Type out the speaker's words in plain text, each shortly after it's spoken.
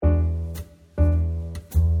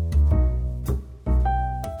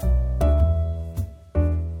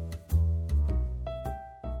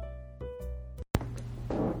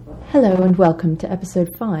Hello and welcome to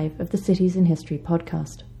episode 5 of the Cities in History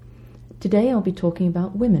podcast. Today I'll be talking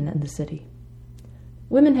about women and the city.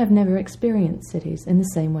 Women have never experienced cities in the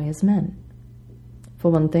same way as men. For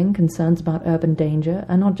one thing, concerns about urban danger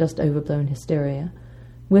are not just overblown hysteria.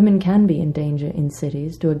 Women can be in danger in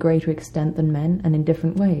cities to a greater extent than men and in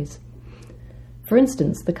different ways. For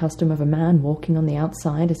instance, the custom of a man walking on the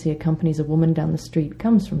outside as he accompanies a woman down the street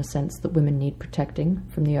comes from a sense that women need protecting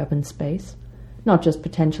from the urban space. Not just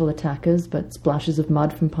potential attackers, but splashes of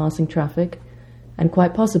mud from passing traffic, and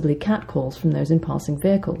quite possibly catcalls from those in passing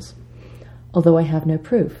vehicles. Although I have no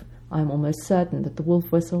proof, I am almost certain that the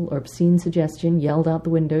wolf whistle or obscene suggestion yelled out the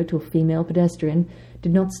window to a female pedestrian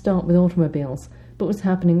did not start with automobiles, but was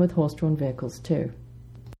happening with horse-drawn vehicles too.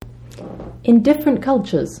 In different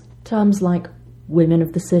cultures, terms like women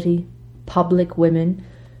of the city, public women,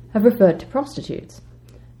 have referred to prostitutes.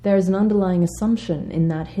 There is an underlying assumption in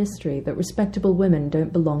that history that respectable women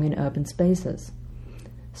don't belong in urban spaces.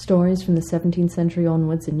 Stories from the 17th century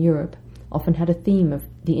onwards in Europe often had a theme of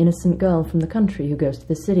the innocent girl from the country who goes to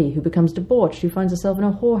the city, who becomes debauched, who finds herself in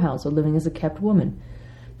a whorehouse or living as a kept woman.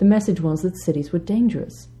 The message was that cities were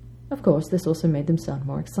dangerous. Of course, this also made them sound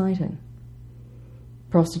more exciting.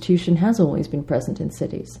 Prostitution has always been present in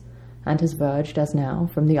cities, and has verged, as now,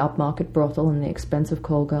 from the upmarket brothel and the expensive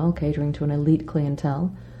call girl catering to an elite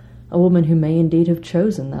clientele, a woman who may indeed have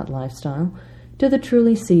chosen that lifestyle, to the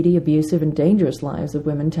truly seedy, abusive, and dangerous lives of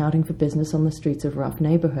women touting for business on the streets of rough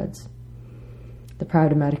neighborhoods. The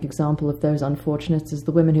paradigmatic example of those unfortunates is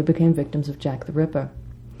the women who became victims of Jack the Ripper.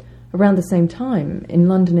 Around the same time, in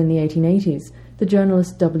London in the 1880s, the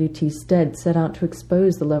journalist W.T. Stead set out to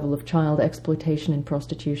expose the level of child exploitation in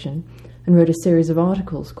prostitution and wrote a series of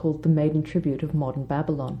articles called The Maiden Tribute of Modern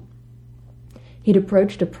Babylon. He'd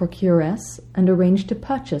approached a procuress and arranged to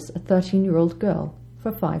purchase a 13-year-old girl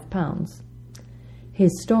for £5.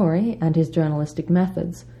 His story and his journalistic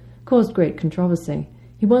methods caused great controversy.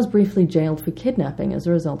 He was briefly jailed for kidnapping as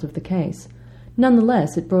a result of the case.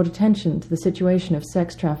 Nonetheless, it brought attention to the situation of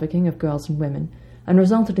sex trafficking of girls and women and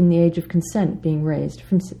resulted in the age of consent being raised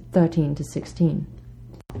from 13 to 16.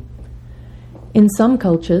 In some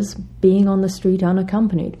cultures, being on the street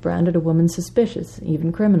unaccompanied branded a woman suspicious,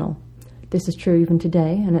 even criminal. This is true even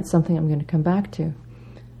today, and it's something I'm going to come back to.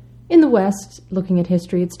 In the West, looking at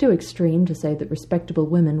history, it's too extreme to say that respectable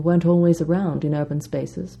women weren't always around in urban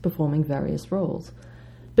spaces, performing various roles.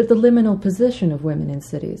 But the liminal position of women in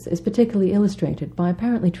cities is particularly illustrated by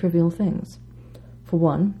apparently trivial things. For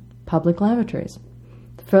one, public lavatories.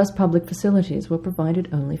 The first public facilities were provided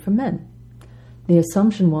only for men. The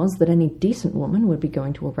assumption was that any decent woman would be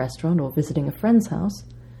going to a restaurant or visiting a friend's house,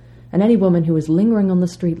 and any woman who was lingering on the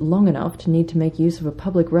street long enough to need to make use of a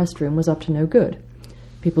public restroom was up to no good.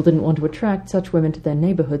 People didn't want to attract such women to their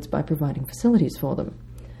neighborhoods by providing facilities for them.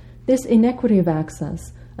 This inequity of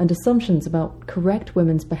access and assumptions about correct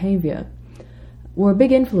women's behavior were a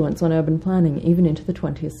big influence on urban planning even into the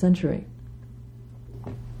 20th century.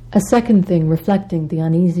 A second thing reflecting the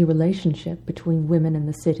uneasy relationship between women and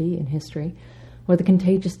the city in history were the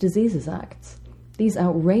Contagious Diseases Acts. These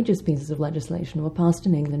outrageous pieces of legislation were passed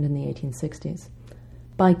in England in the 1860s.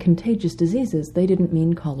 By contagious diseases, they didn't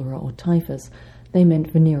mean cholera or typhus. They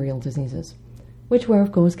meant venereal diseases, which were,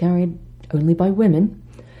 of course, carried only by women,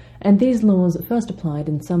 and these laws first applied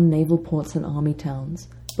in some naval ports and army towns,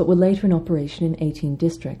 but were later in operation in 18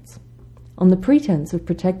 districts. On the pretense of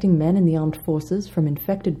protecting men in the armed forces from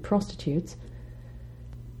infected prostitutes,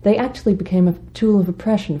 they actually became a tool of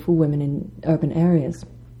oppression for women in urban areas.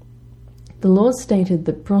 The laws stated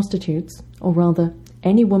that prostitutes, or rather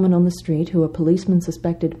any woman on the street who a policeman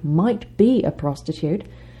suspected might be a prostitute,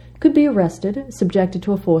 could be arrested, subjected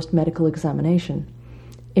to a forced medical examination.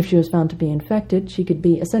 If she was found to be infected, she could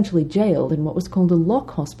be essentially jailed in what was called a lock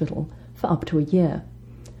hospital for up to a year.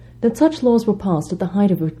 That such laws were passed at the height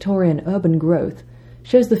of Victorian urban growth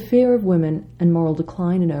shows the fear of women and moral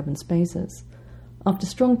decline in urban spaces. After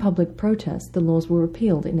strong public protest, the laws were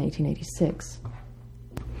repealed in 1886.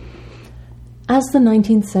 As the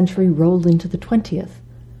 19th century rolled into the 20th,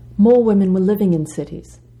 more women were living in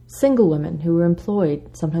cities, single women who were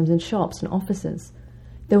employed sometimes in shops and offices.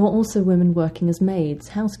 There were also women working as maids,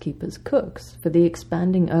 housekeepers, cooks for the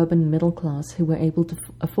expanding urban middle class who were able to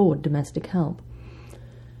afford domestic help.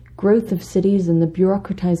 Growth of cities and the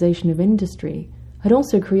bureaucratization of industry had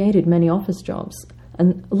also created many office jobs,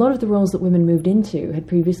 and a lot of the roles that women moved into had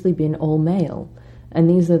previously been all male, and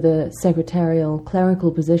these are the secretarial,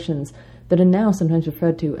 clerical positions that are now sometimes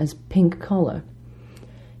referred to as pink collar.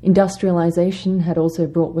 Industrialization had also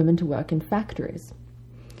brought women to work in factories.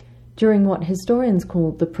 During what historians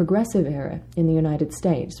call the Progressive Era in the United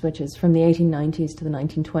States, which is from the 1890s to the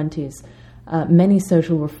 1920s, many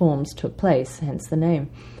social reforms took place, hence the name.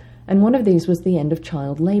 And one of these was the end of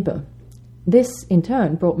child labor. This, in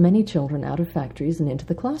turn, brought many children out of factories and into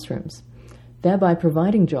the classrooms, thereby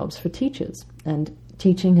providing jobs for teachers. And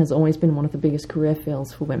teaching has always been one of the biggest career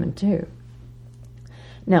fields for women, too.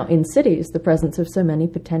 Now, in cities, the presence of so many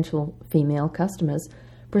potential female customers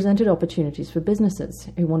presented opportunities for businesses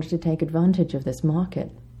who wanted to take advantage of this market.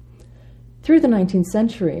 Through the 19th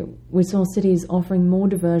century, we saw cities offering more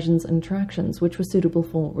diversions and attractions which were suitable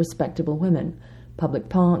for respectable women, public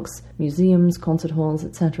parks, museums, concert halls,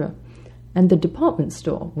 etc. And the department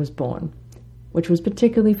store was born, which was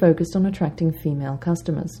particularly focused on attracting female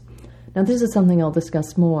customers. Now, this is something I'll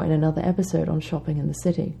discuss more in another episode on shopping in the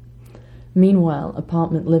city. Meanwhile,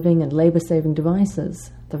 apartment living and labor-saving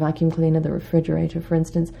devices, the vacuum cleaner, the refrigerator, for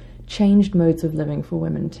instance, changed modes of living for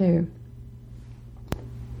women too.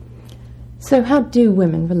 So how do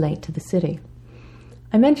women relate to the city?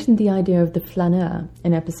 I mentioned the idea of the flaneur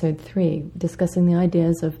in episode 3, discussing the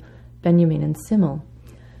ideas of Benjamin and Simmel.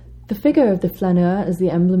 The figure of the flaneur as the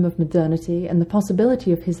emblem of modernity and the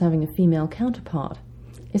possibility of his having a female counterpart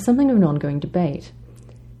is something of an ongoing debate.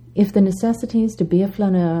 If the necessities to be a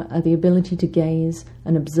flaneur are the ability to gaze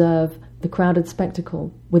and observe the crowded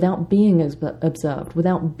spectacle without being observed,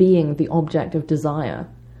 without being the object of desire,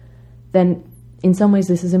 then in some ways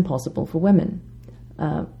this is impossible for women.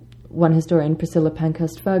 One historian, Priscilla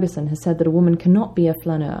Pankhurst Ferguson, has said that a woman cannot be a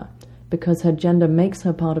flaneur because her gender makes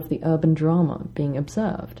her part of the urban drama being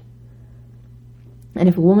observed. And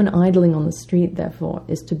if a woman idling on the street, therefore,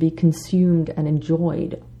 is to be consumed and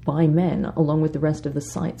enjoyed by men along with the rest of the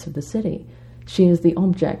sights of the city, she is the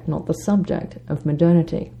object, not the subject, of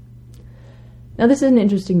modernity. Now, this is an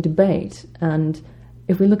interesting debate, and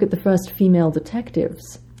if we look at the first female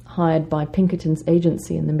detectives hired by Pinkerton's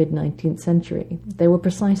agency in the mid-19th century, they were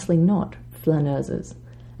precisely not flaneuses.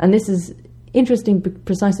 And this is interesting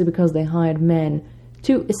precisely because they hired men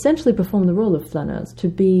to essentially perform the role of flaneurs, to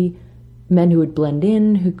be men who would blend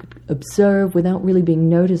in, who could observe without really being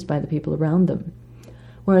noticed by the people around them.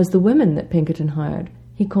 Whereas the women that Pinkerton hired,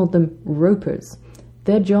 he called them ropers.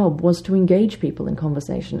 Their job was to engage people in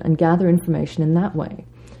conversation and gather information in that way.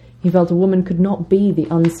 He felt a woman could not be the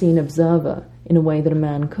unseen observer in a way that a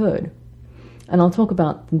man could. And I'll talk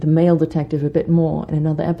about the male detective a bit more in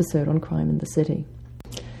another episode on crime in the city.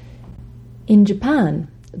 In Japan,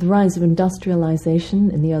 the rise of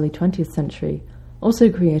industrialization in the early 20th century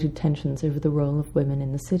also created tensions over the role of women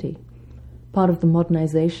in the city. Part of the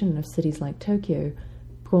modernization of cities like Tokyo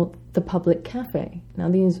brought the public cafe. Now,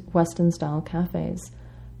 these Western-style cafes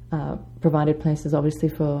provided places, obviously,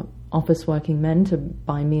 for office working men to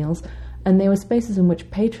buy meals, and they were spaces in which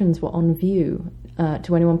patrons were on view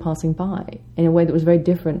to anyone passing by, in a way that was very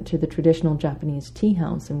different to the traditional Japanese tea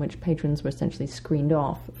house, in which patrons were essentially screened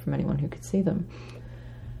off from anyone who could see them.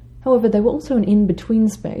 However, they were also an in-between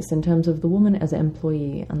space in terms of the woman as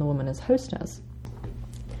employee and the woman as hostess.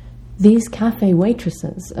 These cafe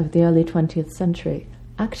waitresses of the early 20th century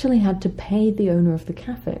actually had to pay the owner of the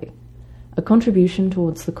cafe a contribution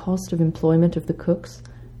towards the cost of employment of the cooks,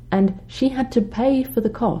 and she had to pay for the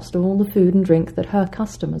cost of all the food and drink that her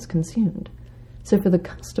customers consumed. So for the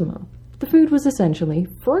customer, the food was essentially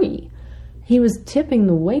free. He was tipping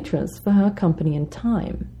the waitress for her company and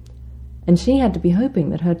time, and she had to be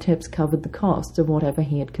hoping that her tips covered the costs of whatever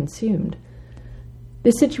he had consumed.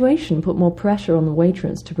 This situation put more pressure on the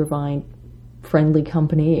waitress to provide friendly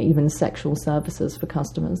company, even sexual services for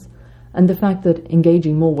customers, and the fact that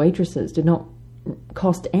engaging more waitresses did not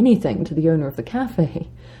cost anything to the owner of the cafe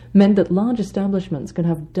meant that large establishments could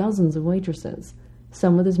have dozens of waitresses,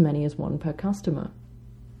 some with as many as one per customer.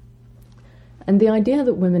 And the idea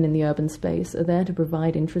that women in the urban space are there to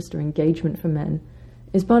provide interest or engagement for men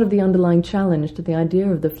is part of the underlying challenge to the idea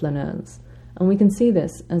of the flaneurs, and we can see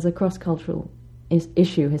this as a cross-cultural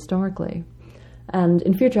issue historically. And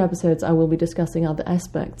in future episodes, I will be discussing other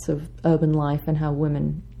aspects of urban life and how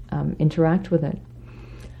women interact with it.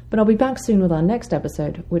 But I'll be back soon with our next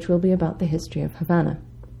episode, which will be about the history of Havana.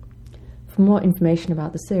 For more information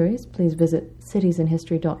about the series, please visit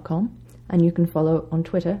citiesinhistory.com, and you can follow on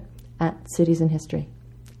Twitter @citiesinhistory.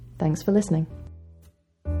 Thanks for listening.